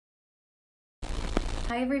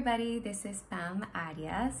Hi everybody, this is Pam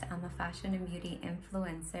Arias. I'm a fashion and beauty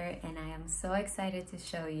influencer and I am so excited to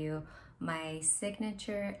show you my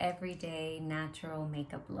signature everyday natural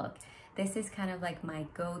makeup look. This is kind of like my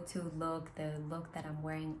go-to look, the look that I'm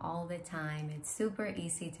wearing all the time. It's super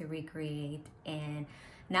easy to recreate, and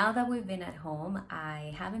now that we've been at home,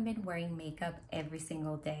 I haven't been wearing makeup every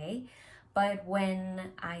single day. But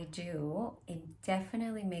when I do, it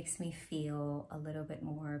definitely makes me feel a little bit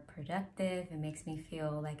more productive. It makes me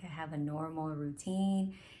feel like I have a normal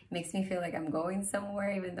routine. It makes me feel like I'm going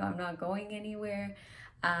somewhere even though I'm not going anywhere.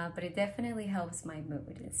 But it definitely helps my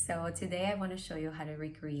mood. So today I want to show you how to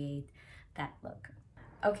recreate that look.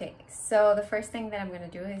 Okay, so the first thing that I'm going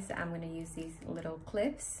to do is I'm going to use these little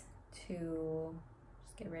clips to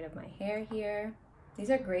just get rid of my hair here. These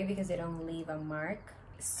are great because they don't leave a mark.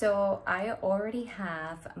 So I already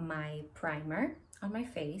have my primer on my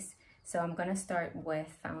face. So I'm gonna start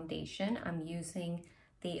with foundation. I'm using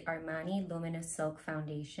the Armani Luminous Silk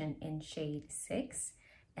Foundation in shade 6.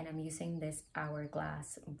 And I'm using this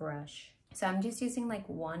Hourglass brush. So I'm just using like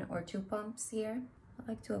 1 or 2 pumps here.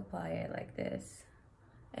 I like to apply it like this.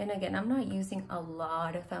 And again, I'm not using a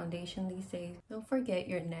lot of foundation these days. Don't forget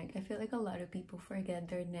your neck. I feel like a lot of people forget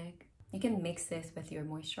their neck. You can mix this with your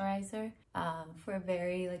moisturizer for a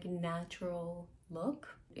very like natural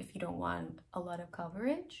look if you don't want a lot of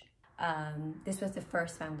coverage. This was the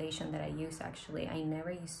first foundation that I used actually. I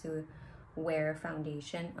never used to wear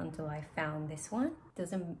foundation until I found this one. It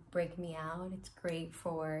doesn't break me out. It's great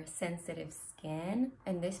for sensitive skin.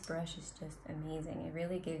 And this brush is just amazing. It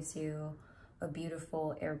really gives you a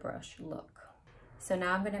beautiful airbrush look. So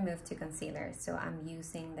now I'm gonna move to concealer. So I'm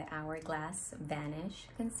using the Hourglass Vanish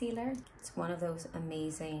Concealer. It's one of those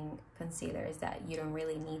amazing concealers that you don't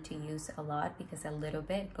really need to use a lot because a little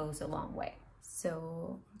bit goes a long way.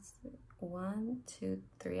 So 1, 2,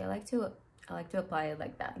 3. I like to apply it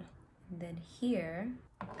like that. And then here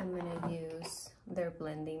I'm gonna use their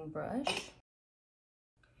blending brush.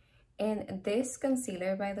 And this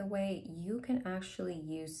concealer, by the way, you can actually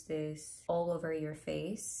use this all over your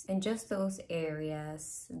face in just those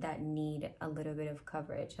areas that need a little bit of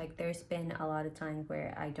coverage. Like there's been a lot of times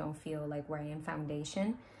where I don't feel like wearing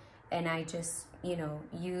foundation and I just, you know,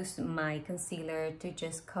 use my concealer to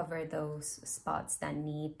just cover those spots that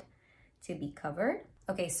need to be covered.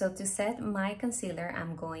 Okay, so to set my concealer,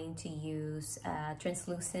 I'm going to use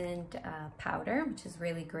translucent powder, which is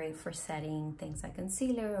really great for setting things like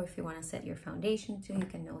concealer, or if you want to set your foundation too, you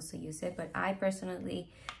can also use it. But I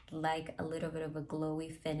personally like a little bit of a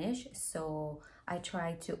glowy finish, so I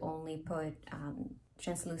try to only put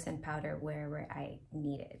translucent powder wherever I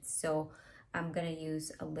need it. So I'm gonna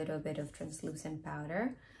use a little bit of translucent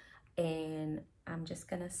powder, and I'm just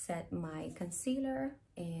gonna set my concealer,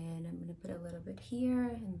 and I'm gonna put a little bit here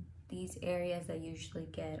in these areas that usually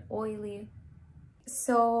get oily.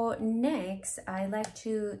 So next, I like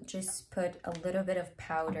to just put a little bit of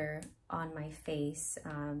powder on my face,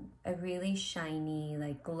 a really shiny,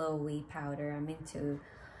 like glowy powder. I'm into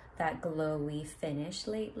that glowy finish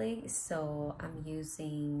lately, so I'm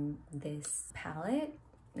using this palette,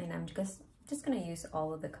 and I'm just gonna use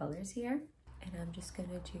all of the colors here, and I'm just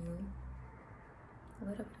gonna do a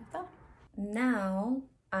little bit of that. Now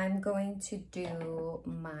I'm going to do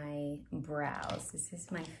my brows. This is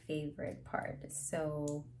my favorite part.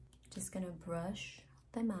 So just gonna brush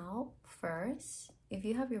them out first. If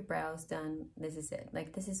you have your brows done, this is it.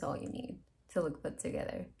 Like this is all you need to look put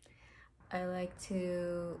together. I like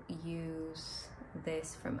to use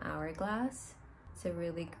this from Hourglass. It's a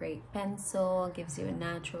really great pencil, gives you a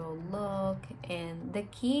natural look, and the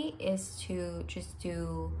key is to just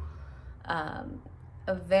do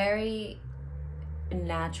a very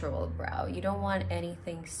natural brow. You don't want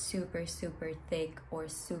anything super thick or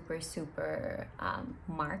super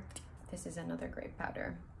marked. This is another great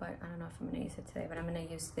powder, but I don't know if I'm gonna use it today, but I'm gonna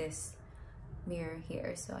use this mirror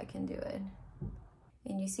here so I can do it.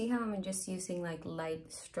 And you see how I'm just using like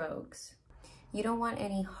light strokes. You don't want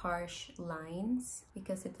any harsh lines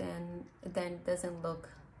because it then doesn't look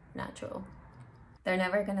natural. They're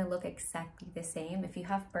never gonna look exactly the same. If you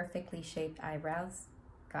have perfectly shaped eyebrows,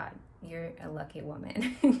 God, you're a lucky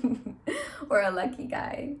woman or a lucky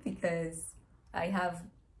guy, because I have,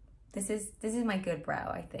 this is my good brow,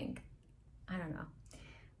 I think. I don't know.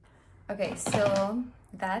 Okay, so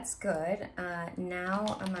that's good.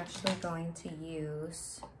 Now I'm actually going to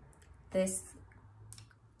use this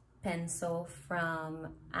pencil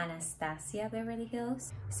from Anastasia Beverly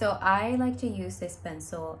Hills. So I like to use this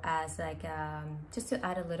pencil as like just to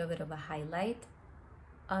add a little bit of a highlight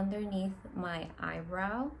underneath my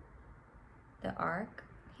eyebrow, the arc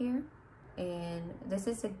here. And this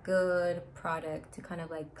is a good product to kind of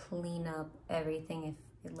like clean up everything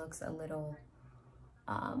if it looks a little,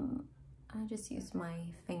 I just use my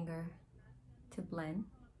finger to blend.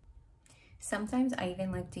 Sometimes I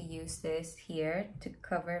even like to use this here to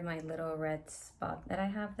cover my little red spot that I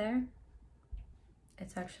have there.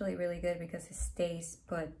 It's actually really good because it stays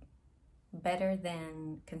put better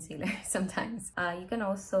than concealer sometimes. You can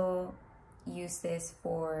also use this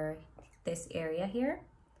for this area here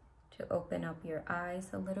to open up your eyes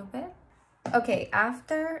a little bit. Okay,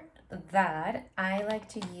 after that, I like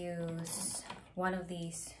to use one of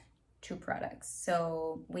these two products.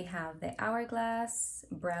 So we have the Hourglass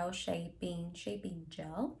Brow Shaping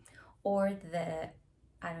Gel, or the,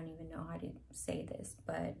 I don't even know how to say this,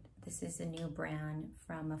 but this is a new brand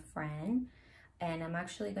from a friend. And I'm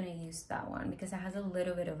actually gonna use that one because it has a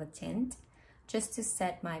little bit of a tint just to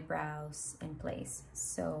set my brows in place.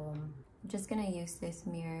 So I'm just gonna use this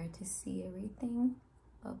mirror to see everything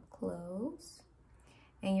up close.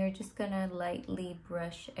 And you're just gonna lightly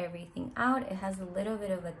brush everything out. It has a little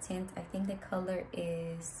bit of a tint. I think the color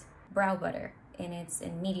is Brow Butter and it's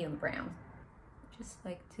in medium brown. Just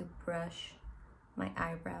like to brush my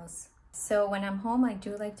eyebrows. So when I'm home, I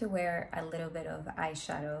do like to wear a little bit of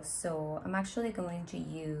eyeshadow. So I'm actually going to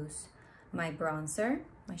use my bronzer,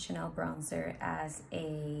 my Chanel bronzer, as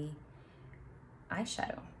a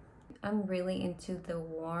eyeshadow. I'm really into the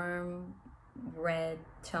warm red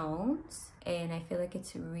tones, and I feel like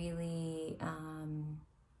it's really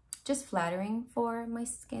just flattering for my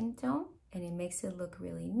skin tone, and it makes it look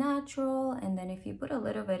really natural. And then if you put a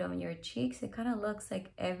little bit on your cheeks, it kind of looks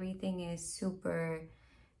like everything is super,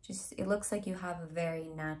 just, it looks like you have a very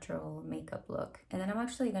natural makeup look. And then I'm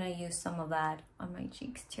actually gonna use some of that on my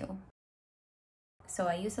cheeks too. So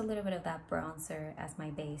I use a little bit of that bronzer as my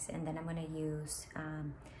base, and then I'm gonna use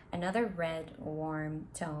another red warm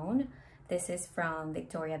tone. This is from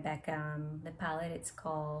Victoria Beckham. The palette, it's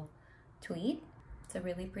called Tweed. It's a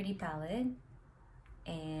really pretty palette.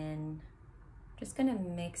 And just gonna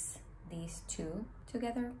mix these two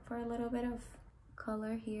together for a little bit of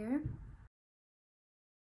color here.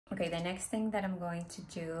 Okay, the next thing that I'm going to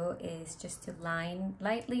do is just to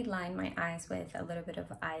lightly line my eyes with a little bit of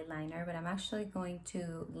eyeliner, but I'm actually going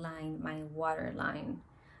to line my waterline.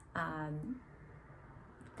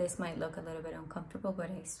 This might look a little bit uncomfortable, but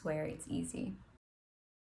I swear it's easy.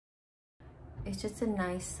 It's just a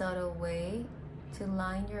nice subtle way to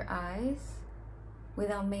line your eyes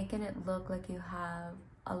without making it look like you have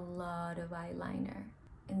a lot of eyeliner.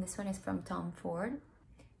 And this one is from Tom Ford.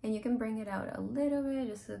 And you can bring it out a little bit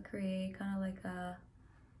just to create kind of like a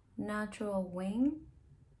natural wing.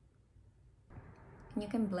 And you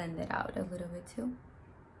can blend it out a little bit too.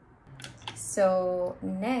 So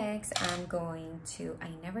next I'm going to, I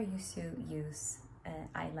never used to use an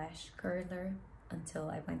eyelash curler until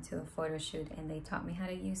I went to a photo shoot and they taught me how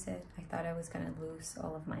to use it. I thought I was gonna lose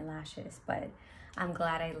all of my lashes, but I'm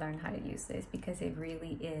glad I learned how to use this because it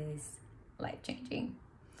really is life-changing.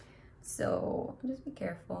 So just be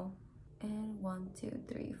careful. And 1, 2,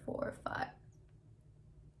 3, 4, 5.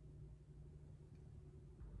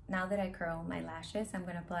 Now that I curl my lashes, I'm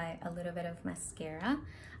gonna apply a little bit of mascara.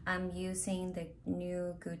 I'm using the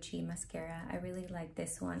new Gucci mascara. I really like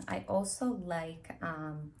this one. I also like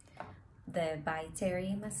the By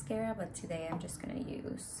Terry mascara, but today I'm just gonna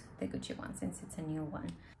use the Gucci one since it's a new one.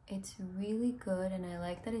 It's really good, and I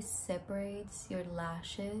like that it separates your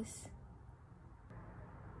lashes.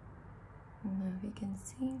 I don't know if you can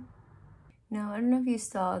see. Now, I don't know if you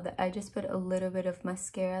saw that I just put a little bit of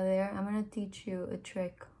mascara there. I'm gonna teach you a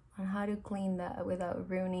trick on how to clean that without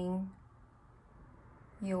ruining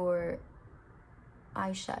your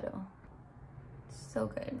eyeshadow. So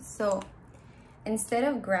good. So instead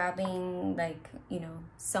of grabbing like, you know,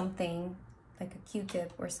 something like a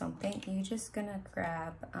Q-tip or something, you're just gonna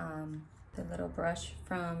grab the little brush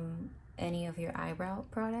from any of your eyebrow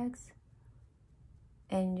products,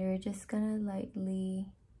 and you're just gonna lightly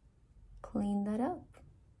clean that up,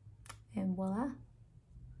 and voila.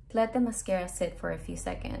 Let the mascara sit for a few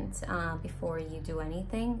seconds before you do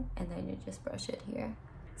anything, and then you just brush it here.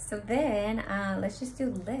 So then let's just do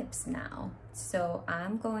lips now. So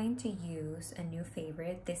I'm going to use a new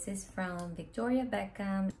favorite. This is from Victoria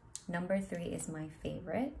Beckham. Number 3 is my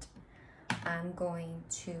favorite. I'm going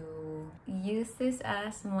to use this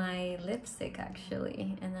as my lipstick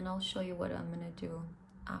actually, and then I'll show you what I'm gonna do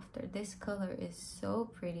after. This color is so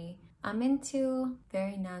pretty. I'm into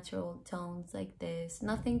very natural tones like this,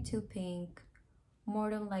 nothing too pink, more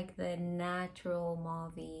than like the natural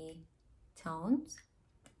mauve tones.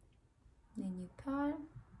 Then you pat.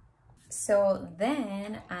 So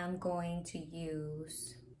then I'm going to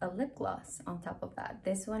use a lip gloss on top of that.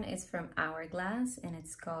 This one is from Hourglass and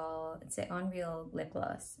it's an Unreal lip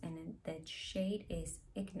gloss, and the shade is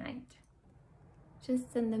Ignite.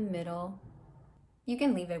 Just in the middle. You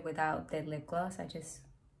can leave it without the lip gloss. I just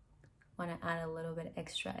want to add a little bit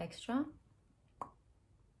extra.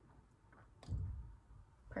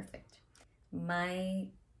 Perfect. My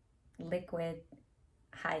liquid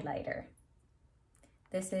highlighter.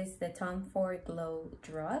 This is the Tom Ford Glow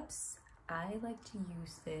Drops. I like to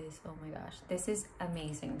use this. Oh my gosh, this is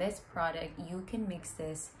amazing. This product, you can mix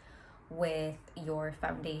this with your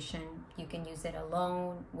foundation. You can use it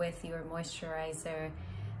alone with your moisturizer.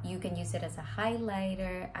 You can use it as a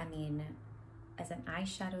highlighter. I mean, as an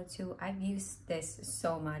eyeshadow too. I've used this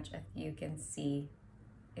so much. As you can see,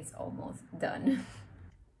 it's almost done.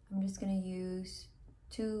 I'm just gonna use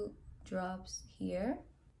 2 drops here,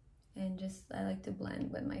 and I like to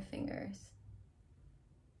blend with my fingers.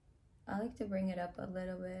 I like to bring it up a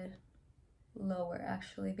little bit lower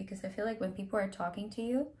actually, because I feel like when people are talking to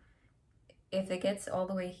you, if it gets all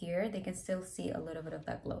the way here, they can still see a little bit of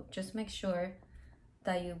that glow. Just make sure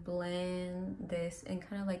that you blend this and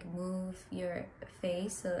kind of like move your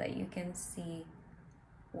face so that you can see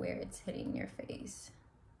where it's hitting your face.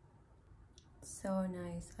 So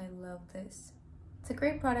nice. I love this. It's a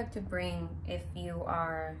great product to bring if you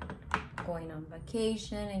are going on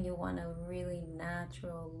vacation and you want a really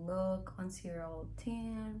natural look once you're all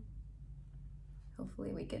tan.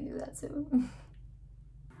 Hopefully we can do that soon.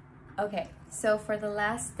 Okay, so for the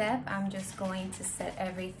last step, I'm just going to set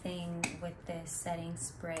everything with this setting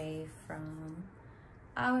spray from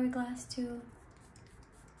Hourglass too.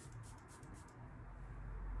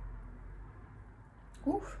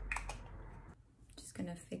 Oof. Just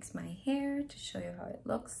gonna fix my hair to show you how it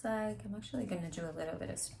looks like. I'm actually gonna do a little bit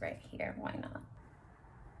of spray here, why not?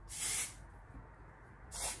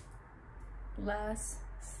 Last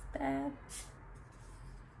step.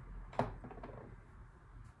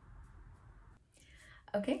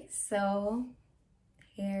 Okay, so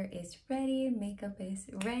hair is ready, makeup is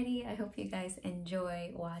ready. I hope you guys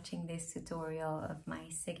enjoy watching this tutorial of my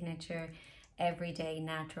signature everyday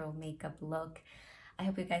natural makeup look. I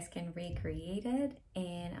hope you guys can recreate it,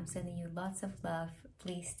 and I'm sending you lots of love.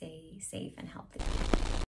 Please stay safe and healthy.